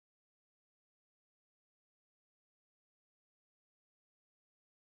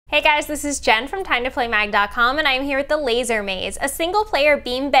Hey guys, this is Jen from TimeToPlayMag.com and I'm here with the Laser Maze, a single-player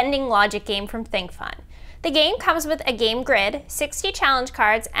beam-bending logic game from ThinkFun. The game comes with a game grid, 60 challenge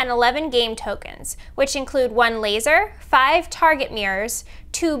cards, and 11 game tokens, which include 1 laser, 5 target mirrors,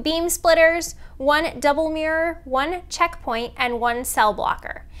 2 beam splitters, 1 double mirror, 1 checkpoint, and 1 cell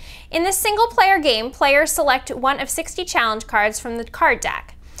blocker. In this single-player game, players select one of 60 challenge cards from the card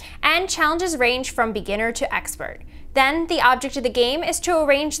deck, and challenges range from beginner to expert. Then, the object of the game is to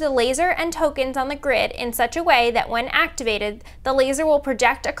arrange the laser and tokens on the grid in such a way that when activated, the laser will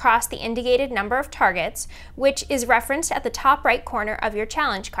project across the indicated number of targets, which is referenced at the top right corner of your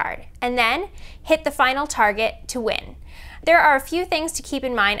challenge card, and then hit the final target to win. There are a few things to keep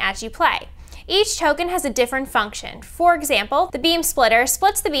in mind as you play. Each token has a different function. For example, the beam splitter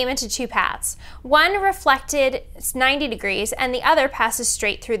splits the beam into 2 paths. One reflected 90 degrees and the other passes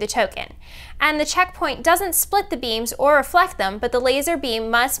straight through the token. And the checkpoint doesn't split the beams or reflect them, but the laser beam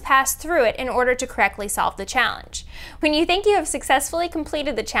must pass through it in order to correctly solve the challenge. When you think you have successfully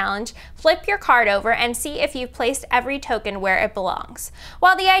completed the challenge, flip your card over and see if you've placed every token where it belongs.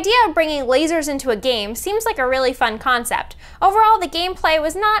 While the idea of bringing lasers into a game seems like a really fun concept, overall the gameplay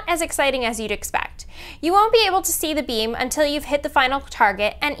was not as exciting as you'd expect. You won't be able to see the beam until you've hit the final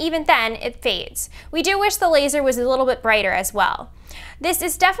target, and even then it fades. We do wish the laser was a little bit brighter as well. This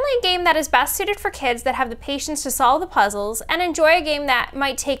is definitely a game that is best suited for kids that have the patience to solve the puzzles and enjoy a game that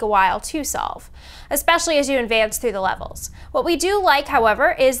might take a while to solve, especially as you advance through the levels. What we do like,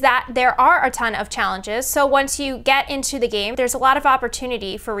 however, is that there are a ton of challenges, so once you get into the game, there's a lot of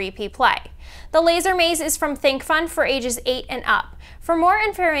opportunity for repeat play. The Laser Maze is from ThinkFun for ages 8 and up. For more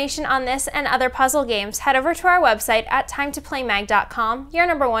information on this and other puzzle games, head over to our website at TimeToPlayMag.com, your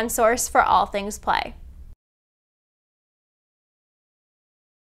 #1 source for all things play.